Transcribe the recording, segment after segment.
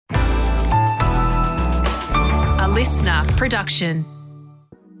listener production.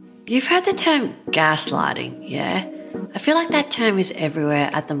 You've heard the term gaslighting, yeah? I feel like that term is everywhere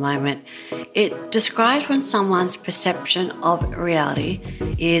at the moment. It describes when someone's perception of reality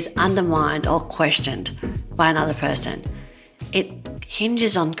is undermined or questioned by another person. It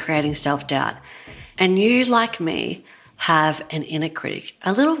hinges on creating self-doubt. And you, like me, have an inner critic,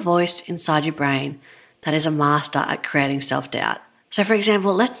 a little voice inside your brain that is a master at creating self-doubt. So for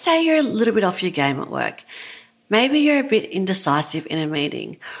example, let's say you're a little bit off your game at work. Maybe you're a bit indecisive in a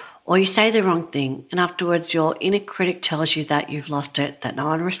meeting, or you say the wrong thing and afterwards your inner critic tells you that you've lost it, that no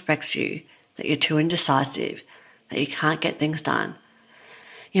one respects you, that you're too indecisive, that you can't get things done.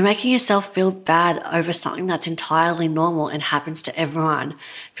 You're making yourself feel bad over something that's entirely normal and happens to everyone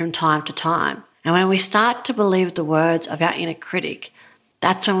from time to time. And when we start to believe the words of our inner critic,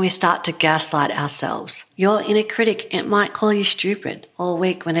 that's when we start to gaslight ourselves. Your inner critic, it might call you stupid or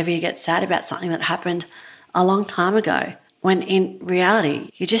weak whenever you get sad about something that happened a long time ago, when in reality,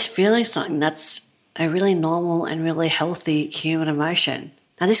 you're just feeling something that's a really normal and really healthy human emotion.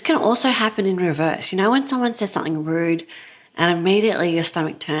 Now, this can also happen in reverse. You know, when someone says something rude and immediately your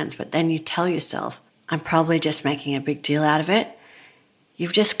stomach turns, but then you tell yourself, I'm probably just making a big deal out of it.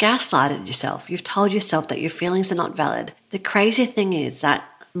 You've just gaslighted yourself. You've told yourself that your feelings are not valid. The crazy thing is that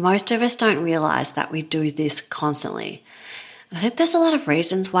most of us don't realize that we do this constantly. And I think there's a lot of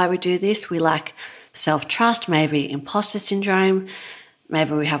reasons why we do this. We lack self-trust, maybe imposter syndrome,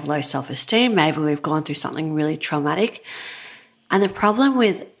 maybe we have low self-esteem, maybe we've gone through something really traumatic. And the problem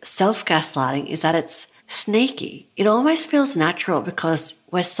with self-gaslighting is that it's sneaky. It almost feels natural because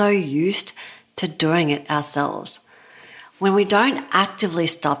we're so used to doing it ourselves. When we don't actively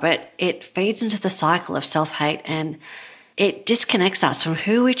stop it, it feeds into the cycle of self-hate and it disconnects us from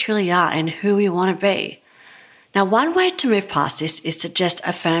who we truly are and who we want to be. Now, one way to move past this is to just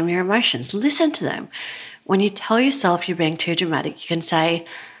affirm your emotions. Listen to them. When you tell yourself you're being too dramatic, you can say,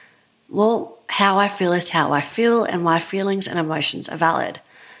 well, how I feel is how I feel and my feelings and emotions are valid.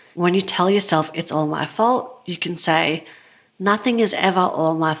 When you tell yourself it's all my fault, you can say, nothing is ever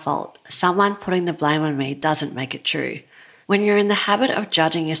all my fault. Someone putting the blame on me doesn't make it true. When you're in the habit of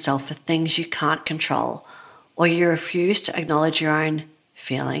judging yourself for things you can't control, or you refuse to acknowledge your own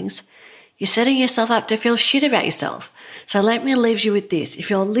feelings, you're setting yourself up to feel shit about yourself. So let me leave you with this.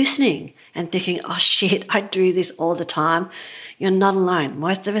 If you're listening and thinking, oh shit, I do this all the time, you're not alone.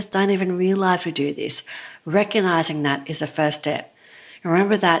 Most of us don't even realize we do this. Recognizing that is the first step.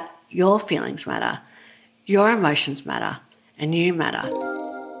 Remember that your feelings matter, your emotions matter, and you matter.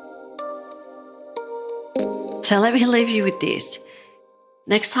 So let me leave you with this.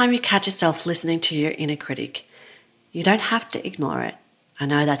 Next time you catch yourself listening to your inner critic, you don't have to ignore it. I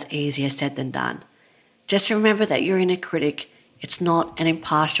know that's easier said than done. Just remember that your inner critic, it's not an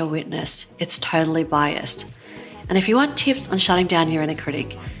impartial witness. It's totally biased. And if you want tips on shutting down your inner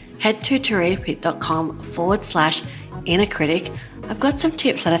critic, head to terapy.com/inner critic. I've got some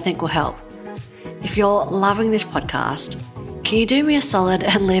tips that I think will help. If you're loving this podcast, can you do me a solid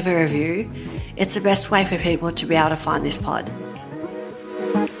and leave a review? It's the best way for people to be able to find this pod.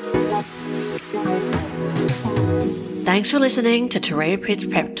 Thanks for listening to Taria Pitt's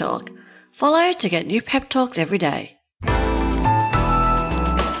Pep Talk. Follow to get new pep talks every day.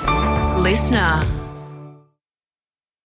 Listener.